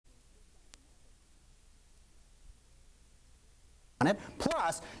on it,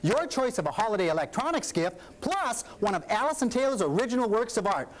 plus your choice of a holiday electronics gift, plus one of Allison Taylor's original works of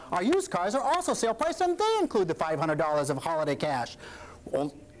art. Our used cars are also sale priced, and they include the $500 of holiday cash.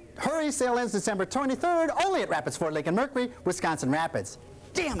 Well, hurry, sale ends December 23rd, only at Rapids Ford Lincoln Mercury, Wisconsin Rapids.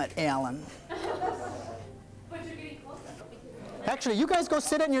 Damn it, Alan. But you're getting closer. Actually, you guys go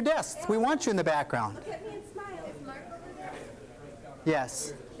sit at your desks. We want you in the background. Look at me and smile. Is Mark over there?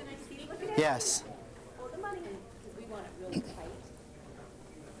 Yes. Can I see? Look at him. Yes. Hold the money. We want it really tight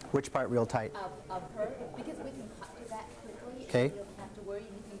Which part real tight? of her, because we can cut to that quickly. Okay. And you don't have to worry,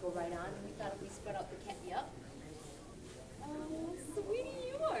 you can go right on. We thought if we spread out the cat, yep. Oh, sweetie,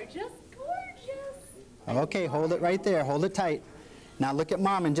 you are just gorgeous. Okay, hold it right there. Hold it tight. Now look at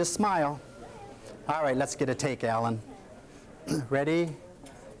Mom and just smile. All right, let's get a take, Alan. Ready?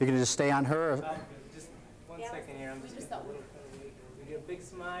 You're going to just stay on her? Just 1 second here. I'm just going to get a big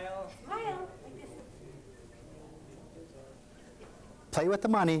smile. Smile. Like this. Play with the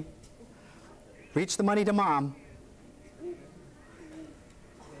money. Reach the money to Mom.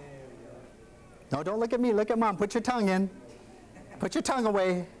 No, don't look at me. Look at Mom. Put your tongue in. Put your tongue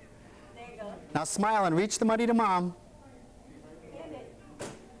away. There you go. Now smile and reach the money to Mom. Hand it.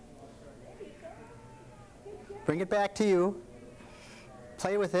 Bring it back to you.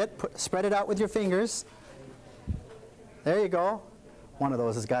 Play with it. Spread it out with your fingers. There you go. One of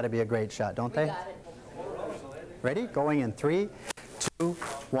those has got to be a great shot, don't they? Got it. Ready? Going in 3, 2,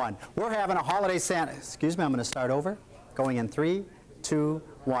 1. We're having a holiday Santa. Excuse me, I'm going to start over. Going in 3, 2,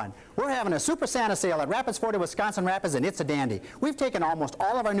 1. We're having a Super Santa sale at Rapids Ford of Wisconsin Rapids, and it's a dandy. We've taken almost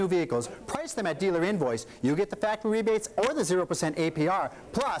all of our new vehicles, priced them at dealer invoice. You get the factory rebates or the 0% APR.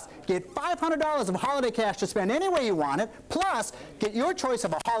 Plus, get $500 of holiday cash to spend any way you want it. Plus, get your choice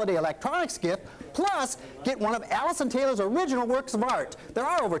of a holiday electronics gift. Plus, get one of Allison Taylor's original works of art. There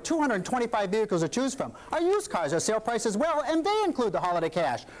are over 225 vehicles to choose from. Our used cars are sale price as well, and they include the holiday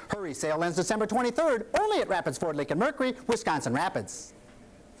cash. Hurry, sale ends December 23rd, only at Rapids Ford Lincoln Mercury, Wisconsin Rapids.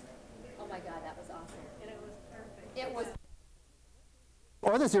 Oh my God, that was awesome. And it was perfect. It was.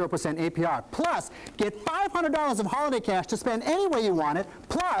 Or the 0% APR. Plus, get $500 of holiday cash to spend any way you want it.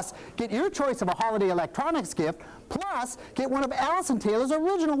 Plus, get your choice of a holiday electronics gift. Plus, get one of Allison Taylor's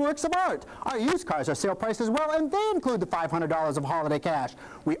original works of art. Our used cars are sale price as well, and they include the $500 of holiday cash.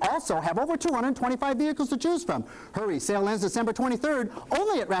 We also have over 225 vehicles to choose from. Hurry, sale ends December 23rd,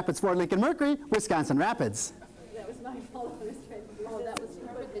 only at Rapids Ford Lincoln Mercury, Wisconsin Rapids. That was my fault. I was trying to do Oh, that was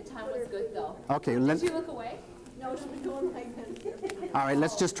perfect. The time was good though. Okay, Did you look away? No, she was going like this. all right,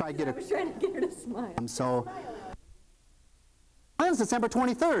 let's just try to get I a... was trying to get her to smile. So, ends December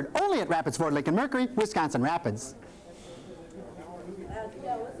 23rd, only at Rapids Ford Lincoln Mercury, Wisconsin Rapids.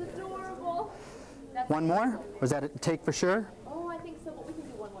 That was adorable. That's One more? Was that a take for sure? Oh, I think so, but we can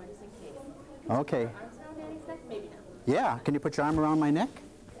do one more just in case. Okay. Arms around Daddy's neck? Maybe not. Yeah, can you put your arm around my neck?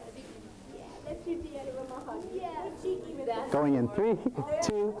 That's your daddy with my hug. Yeah. Cheeky with that. Going in 3, 2, Put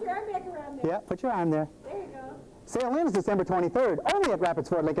your arm back around there. yeah, put your arm there. There you go. Sale ends December 23rd, only at Rapids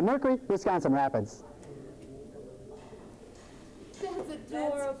Ford Lincoln Mercury, Wisconsin Rapids. That's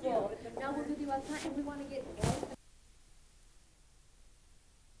adorable. Now we'll give you a time and we want to get